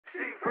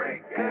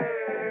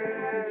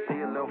She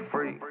a little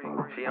freak,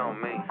 she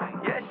on me.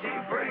 Yeah, she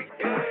freak.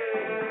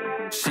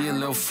 She a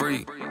little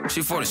freak,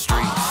 she for the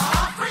streets.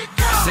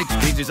 6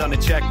 digits on the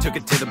check, took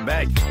it to the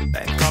bank.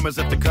 Commas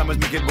after commas,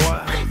 make it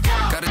boy.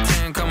 Got a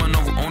 10 coming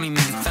over, only need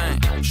a thing.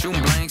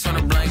 Shooting blanks on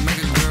a blank, make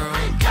a girl.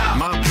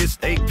 Mom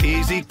kissed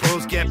APZ,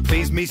 pros can't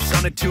please me,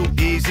 sounded too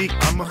easy.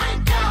 I'm a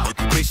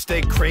bitch,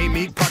 stay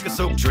creamy, pocket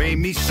so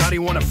dreamy. Shawty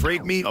wanna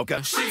freak me,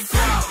 okay. She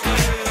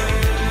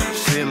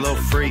a little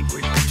freak,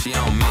 She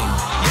on me.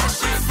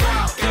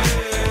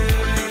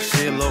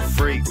 she a little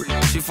freak.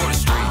 She for the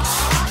streets.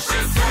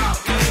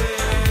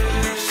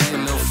 She a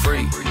little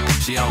freak,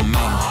 she on me.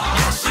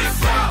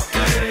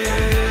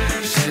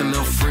 She a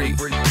little freak,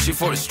 she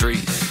for the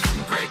streets.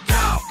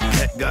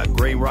 That got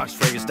gray rocks,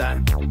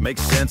 Frankenstein.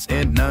 Makes sense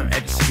and none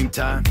at the same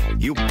time.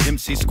 You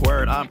MC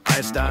squared, I'm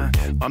Einstein.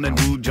 I'm the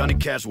new Johnny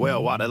Cash,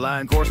 well,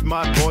 waterline. Of course,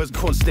 my boys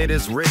gon' stay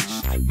this rich.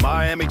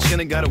 Miami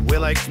chillin', got a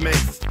Will like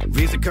Smith.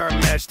 Visa card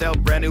matched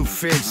out, brand new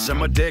fits. On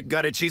my dick,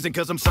 got it cheesing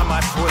cause I'm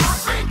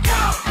semi-twist.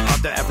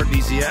 Off the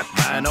aphrodisiac,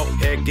 buying up,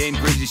 head game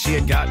greasy, she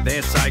a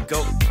goddamn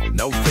psycho.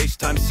 No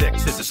FaceTime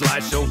sex, it's a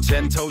slideshow.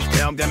 10 toes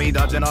down, got me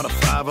dodging all the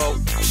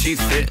 5-0. She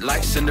fit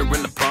like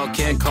Cinderella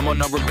Pumpkin. Come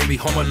on over, baby,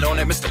 home alone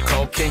at Mr.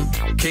 Cole King.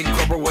 King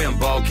Cobra way I'm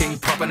ball king.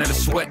 Popping at the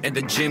sweat at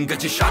the gym,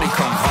 got your shawty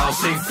come hall.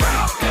 She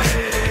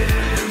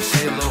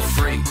she a little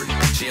freak,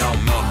 she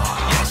on me.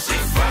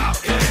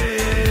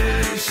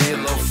 She a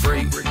little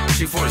freak,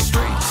 she for the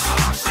streets.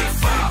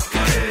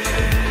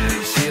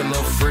 She a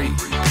little freak,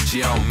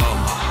 she on me.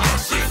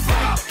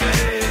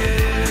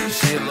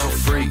 She a little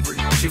freak,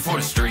 she for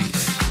the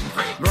streets.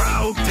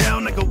 Broke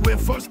down like a whip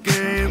first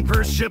game.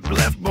 Per ship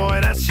left, boy,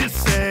 that's your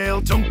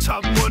sail. Don't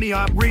talk money,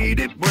 I read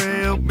it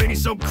well. Baby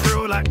so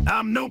cruel, like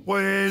I'm no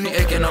way. She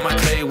aching on my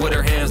clay with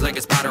her hands like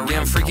it's pottery.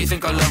 I'm freaky,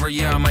 think I love her,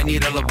 yeah, I might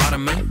need a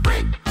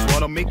lobotomy.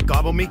 Swallow me,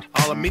 gobble me,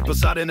 all of me.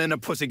 Poseidon in the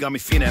pussy got me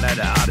feeling at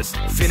the hottest.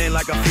 Feeling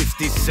like a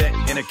 50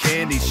 cent in a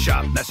candy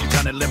shop. Now she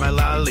trying to live my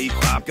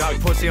lollipop. Got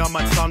pussy on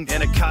my tongue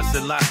and it costs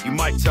a lot. You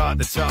might talk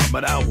the talk,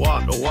 but I'll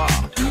walk the walk.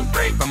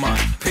 I'm a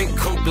pink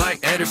coupe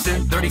like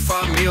Ederson.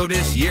 35 mil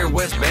this year,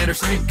 West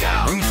Banderson.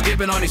 I'm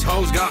skipping on these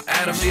hoes, got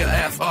Adam, she a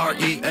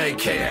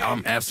F-R-E-A-K.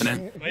 I'm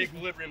abstinent. My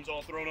equilibrium's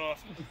all thrown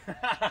off.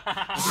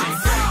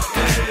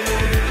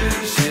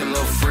 She a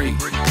little freak,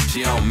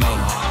 she on me.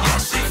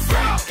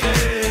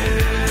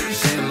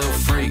 She a little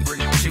freak,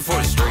 she for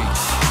the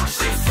streets.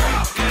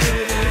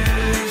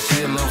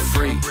 She a little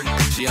freak,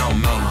 she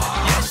on me.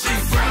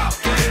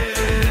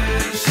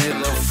 She a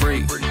little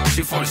freak,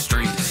 she for the streets.